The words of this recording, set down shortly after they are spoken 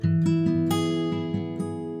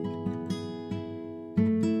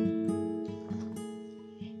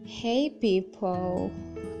Hey people,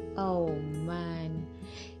 oh man,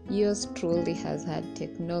 yours truly has had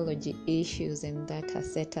technology issues and that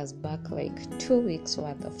has set us back like 2 weeks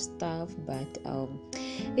worth of stuff, but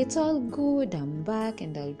it's all good. I'm back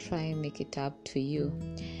and I'll try and make it up to you.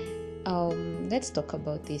 Let's talk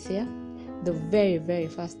about this here. The very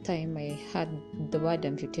first time I heard the word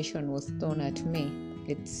amputation was thrown at me,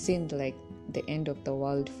 it seemed like the end of the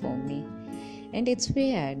world for me. And it's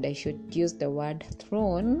weird I should use the word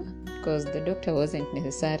thrown because the doctor wasn't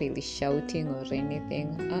necessarily shouting or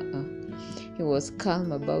anything. He was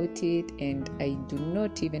calm about it, and I do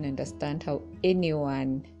not even understand how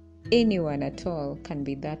anyone at all can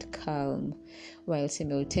be that calm while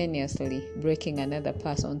simultaneously breaking another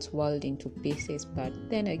person's world into pieces. But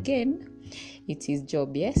then again, it's his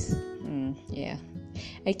job, yes? Yeah.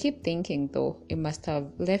 I keep thinking though, it must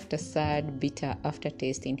have left a sad, bitter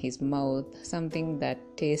aftertaste in his mouth, something that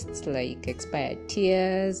tastes like expired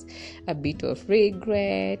tears, a bit of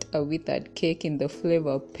regret, a withered cake in the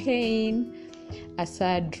flavor of pain, a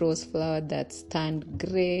sad rose flower that's turned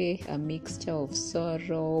grey, a mixture of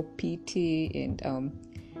sorrow, pity, and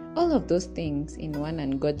all of those things in one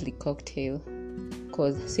ungodly cocktail.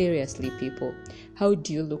 Because seriously, people, how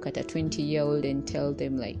do you look at a 20-year-old and tell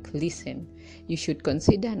them, like, listen, you should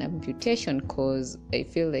consider an amputation because I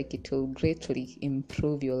feel like it will greatly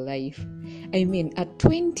improve your life? I mean, at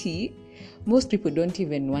 20, most people don't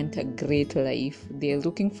even want a great life. They're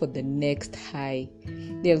looking for the next high.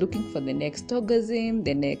 They're looking for the next orgasm,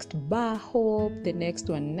 the next bar hop, the next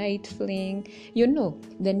one night fling,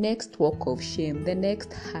 the next walk of shame, the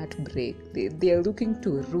next heartbreak. They're looking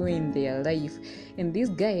to ruin their life. And this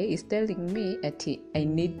guy is telling me that I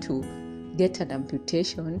need to get an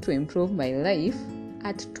amputation to improve my life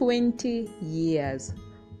at 20 years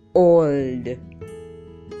old.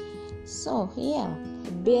 So, yeah,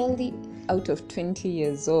 barely out of 20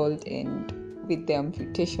 years old and with the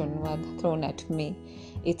amputation word thrown at me.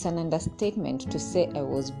 It's an understatement to say I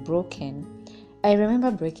was broken. I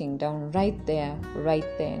remember breaking down right there, right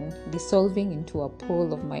then, dissolving into a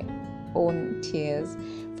pool of my own tears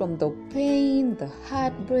from the pain, the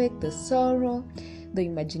heartbreak, the sorrow, the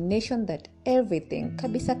imagination that everything,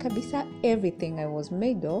 kabisa, everything I was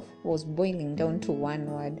made of was boiling down to one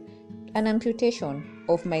word: an amputation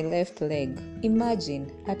of my left leg.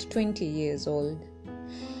 Imagine, at 20 years old.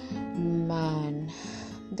 Man,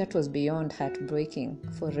 that was beyond heartbreaking,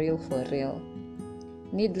 for real.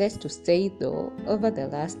 Needless to say though, over the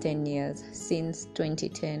last 10 years, since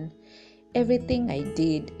 2010, everything I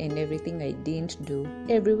did and everything I didn't do,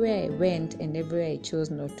 everywhere I went and everywhere I chose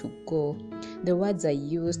not to go, the words I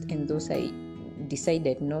used and those I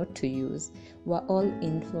decided not to use, were all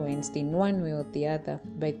influenced in one way or the other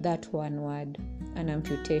by that one word: an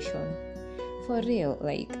amputation. For real,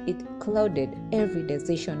 like, it clouded every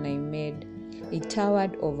decision I made. It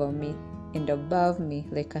towered over me and above me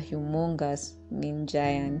like a humongous mean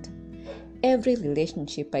giant. Every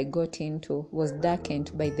relationship I got into was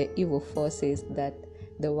darkened by the evil forces that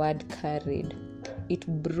the word carried. It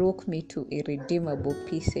broke me to irredeemable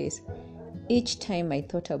pieces. Each time I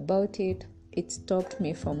thought about it, it stopped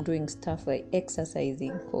me from doing stuff like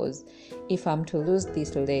exercising, because if I'm to lose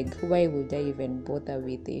this leg, why would I even bother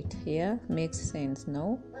with it? Yeah, makes sense,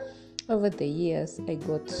 no? Over the years, I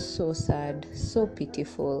got so sad, so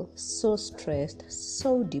pitiful, so stressed,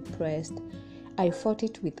 so depressed. I fought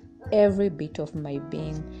it with every bit of my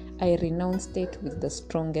being. I renounced it with the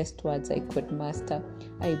strongest words I could muster.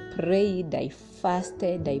 I prayed, I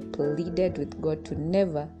fasted, I pleaded with God to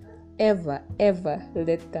never, ever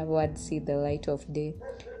let the word see the light of day.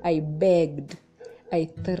 I begged, I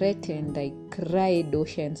threatened, I cried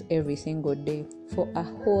oceans every single day for a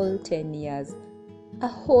whole 10 years. A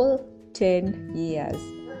whole 10 years.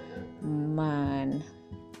 Man.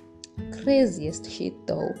 Craziest shit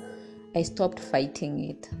though. I stopped fighting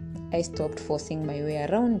it. I stopped forcing my way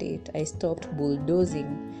around it. I stopped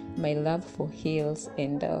bulldozing my love for heels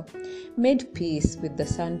and made peace with the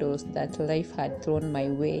sandals that life had thrown my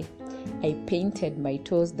way. I painted my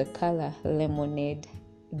toes the color lemonade.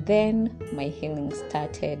 Then my healing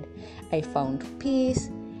started. I found peace.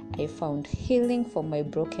 I found healing for my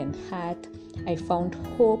broken heart. I found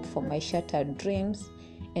hope for my shattered dreams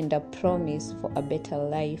and a promise for a better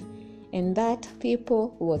life. And that,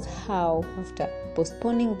 people, was how, after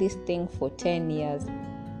postponing this thing for 10 years,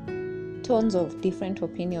 tons of different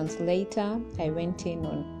opinions later, I went in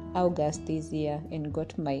on August this year and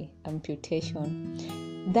got my amputation.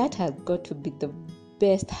 That has got to be the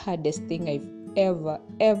best, hardest thing I've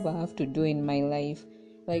ever have to do in my life.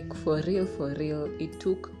 Like, for real, it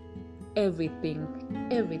took everything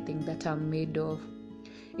that I'm made of.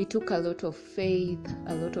 It took a lot of faith,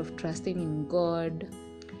 a lot of trusting in God,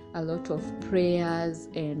 a lot of prayers,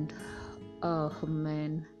 and oh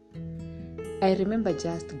man, I remember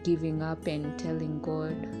just giving up and telling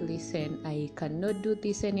God, listen, I cannot do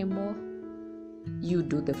this anymore. You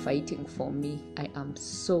do the fighting for me. I am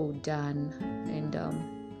so done. And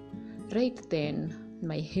right then,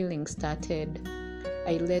 my healing started.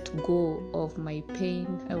 I let go of my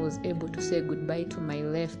pain. I was able to say goodbye to my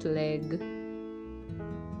left leg.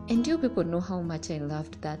 And you people know how much I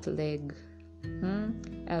loved that leg.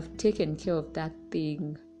 I've taken care of that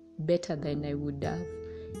thing better than I would have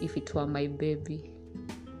if it were my baby.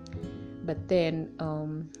 But then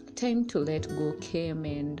time to let go came,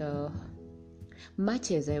 and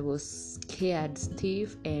much as I was scared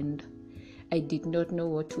stiff and I did not know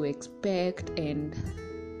what to expect, and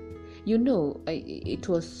it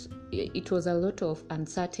was a lot of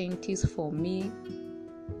uncertainties for me.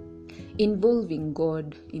 Involving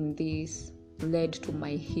God in this led to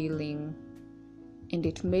my healing, and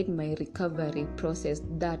it made my recovery process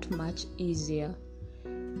that much easier.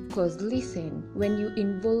 Because listen, when you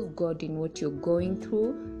involve God in what you're going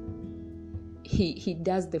through, He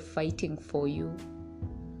does the fighting for you,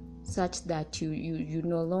 such that you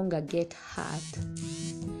no longer get hurt,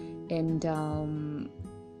 and the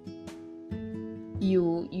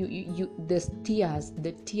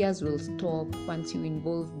tears will stop once you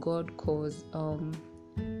involve God, because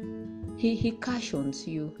he cautions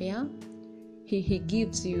you, yeah. He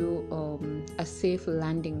gives you a safe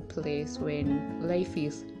landing place when life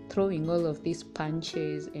is throwing all of these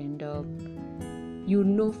punches, and you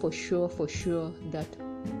know for sure that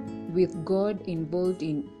with God involved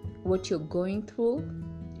in what you're going through,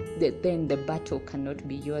 then the battle cannot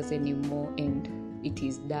be yours anymore, and it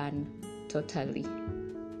is done totally.